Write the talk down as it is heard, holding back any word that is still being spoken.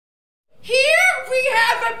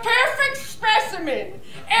a perfect specimen.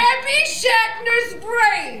 Abby Schachner's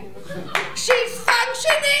brain. She's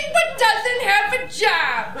functioning but doesn't have a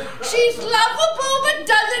job. She's lovable but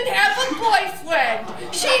doesn't have a boyfriend.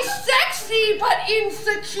 She's sexy but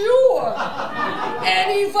insecure.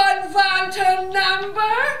 Anyone want her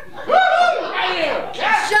number?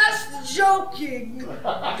 Just joking.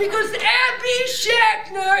 Because Abby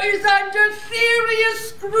Schachner is under serious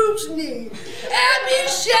scrutiny. Abby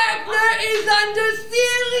Schachner is under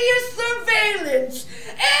serious surveillance.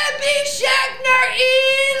 Abby Schachner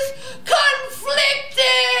is conflicted.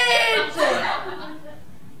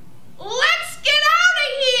 Let's get out of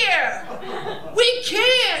here. We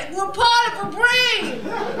can't. We're part of her brain.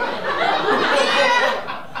 Yeah.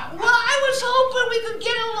 Well, I was hoping we could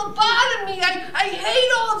get a lobotomy. I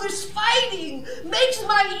hate all this fighting. Makes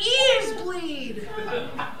my ears bleed.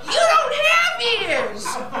 You don't have ears.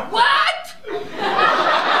 What?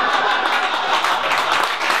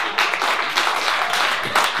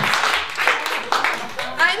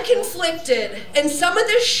 I'm conflicted, and some of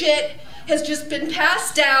this shit has just been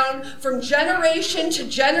passed down from generation to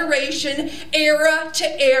generation, era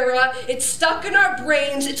to era. It's stuck in our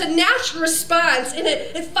brains. It's a natural response, and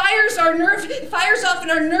it fires off in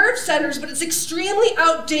our nerve centers, but it's extremely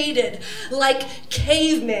outdated, like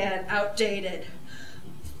caveman outdated.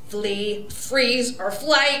 Flee, freeze, or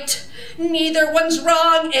flight. Neither one's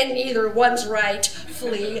wrong and neither one's right.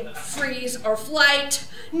 Flee, freeze, or flight.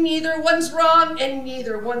 Neither one's wrong and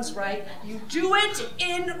neither one's right. You do it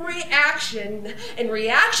in reaction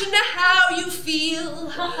to how you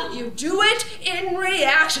feel. You do it in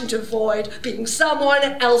reaction to avoid being someone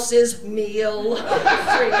else's meal.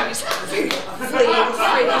 Freeze, flee, freeze,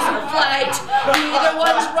 or flight. Neither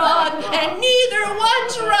one's wrong and neither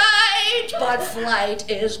one's right. But flight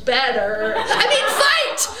is better. I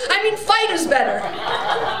mean fight is better.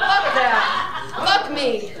 Fuck that. Fuck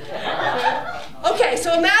me. Okay,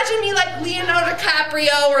 so imagine me like Leonardo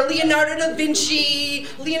DiCaprio or Leonardo da Vinci's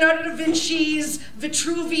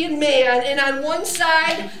Vitruvian Man, and on one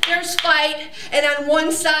side there's fight, and on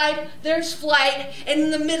one side there's flight, and in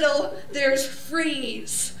the middle there's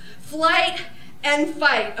freeze. Flight and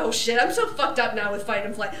fight. Oh shit, I'm so fucked up now with fight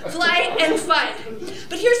and flight. Flight and fight.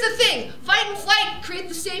 But here's the thing, fight and flight create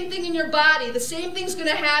the same thing in your body. The same thing's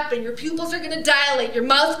gonna happen. Your pupils are gonna dilate, your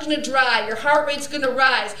mouth's gonna dry, your heart rate's gonna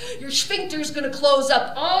rise, your sphincter's gonna close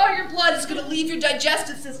up, all your blood is gonna leave your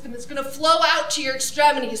digestive system. It's gonna flow out to your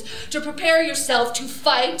extremities to prepare yourself to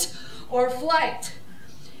fight or flight.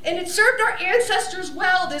 And it served our ancestors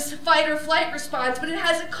well, this fight or flight response, but it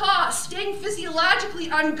has a cost. Staying physiologically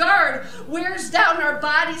on guard wears down our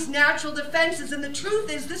body's natural defenses, and the truth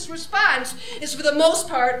is this response is for the most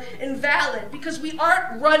part invalid because we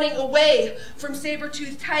aren't running away from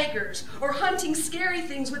saber-toothed tigers or hunting scary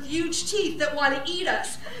things with huge teeth that want to eat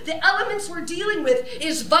us. The elements we're dealing with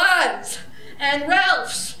is Vons and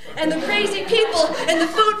Ralph's and the crazy people and the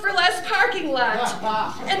food for less parking lot.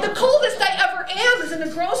 And the coldest I ever am is in a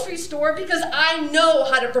grocery store because I know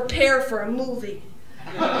how to prepare for a movie.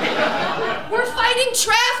 We're fighting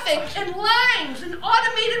traffic and lines and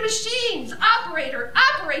automated machines. Operator,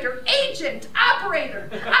 operator, agent,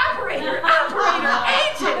 operator, operator, operator,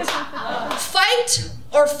 agent. Fight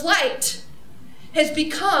or flight has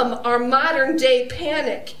become our modern day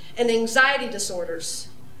panic and anxiety disorders.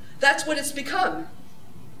 That's what it's become.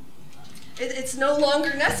 It's no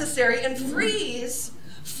longer necessary. And freeze,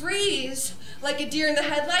 like a deer in the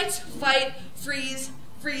headlights, fight, freeze,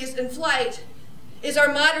 and flight, is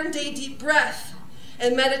our modern day deep breath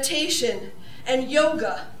and meditation and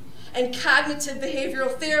yoga and cognitive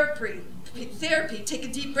behavioral therapy. Take a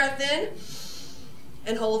deep breath in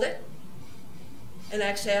and hold it and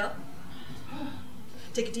exhale.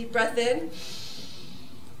 Take a deep breath in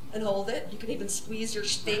and hold it. You can even squeeze your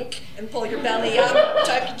stink and pull your belly up,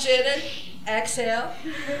 tuck your chin in, exhale.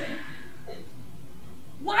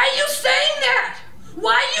 Why are you saying that?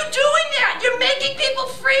 Why are you doing that? You're making people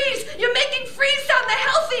freeze. You're making freeze sound the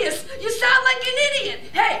healthiest. You sound like an idiot.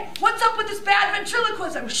 Hey, what's up with this bad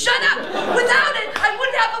ventriloquism? Shut up. Without it, I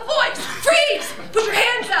wouldn't have a voice. Freeze. Put your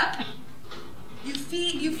hands up. You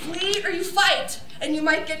flee or you fight, and you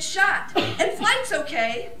might get shot. And flight's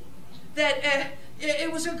okay.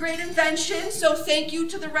 It was a great invention, so thank you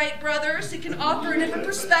to the Wright brothers. It can offer a different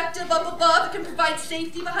perspective up above. It can provide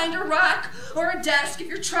safety behind a rock or a desk if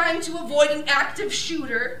you're trying to avoid an active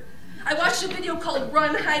shooter. I watched a video called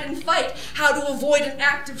Run, Hide, and Fight, How to Avoid an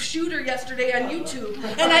Active Shooter yesterday on YouTube.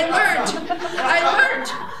 And I learned,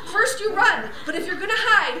 first you run, but if you're gonna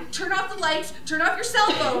hide, turn off the lights, turn off your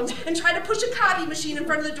cell phones, and try to push a copy machine in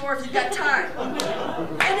front of the door if you've got time.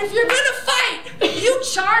 And if you're gonna fight, You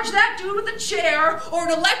charge that dude with a chair or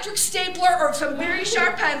an electric stapler or some very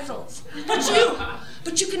sharp pencils.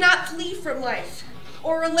 But you cannot flee from life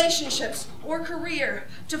or relationships or career.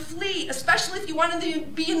 To flee, especially if you want to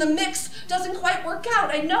be in the mix, doesn't quite work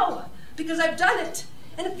out. I know, because I've done it,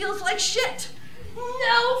 and it feels like shit.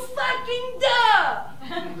 No fucking duh!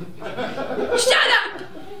 Shut up!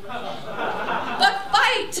 But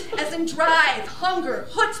fight, as in drive, hunger,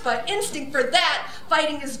 chutzpah, instinct for that,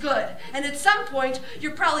 fighting is good. And at some point,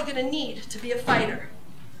 you're probably gonna need to be a fighter.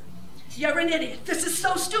 You're an idiot. This is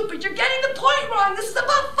so stupid. You're getting the point wrong. This is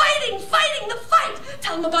about fighting, the fight.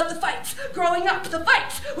 Tell them about the fights. Growing up, the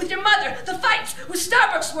fights with your mother, the fights with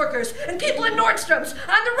Starbucks workers and people in Nordstrom's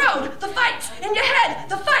on the road, the fights in your head,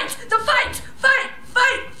 the fights, fight,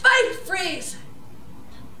 freeze.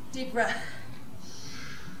 Deep breath.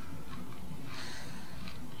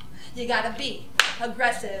 You gotta be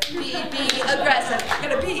aggressive, be aggressive.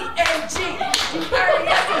 Gotta be A-G.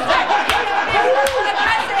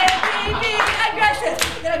 Be aggressive.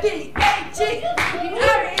 Gotta be A-G-R-E-S-S-I-V-E.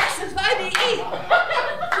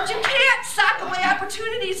 But you can't sock away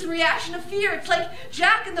opportunities in reaction to fear. It's like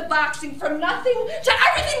Jack in the boxing, from nothing to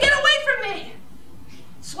everything. Get away from me.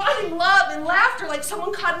 Swatting love and laughter like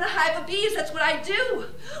someone caught in a hive of bees. That's what I do.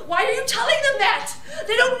 Why are you telling them that?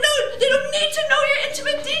 They don't need to know your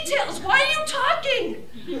intimate details. Why are you talking?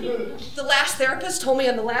 The last therapist told me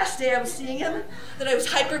on the last day I was seeing him that I was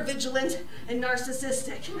hypervigilant and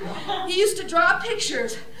narcissistic. He used to draw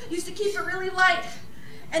pictures, used to keep it really light.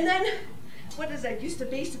 And then, what is that? Used to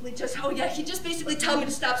basically just, he just basically tell me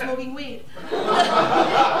to stop smoking weed. But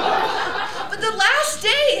the last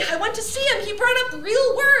day I went to see him, he brought up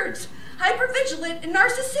real words. Hypervigilant and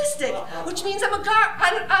narcissistic, which means I'm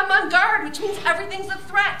on guard, which means everything's a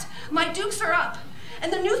threat. My dukes are up.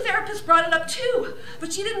 And the new therapist brought it up too,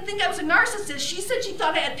 but she didn't think I was a narcissist. She said she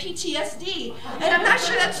thought I had PTSD. And I'm not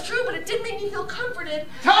sure that's true, but it did make me feel comforted.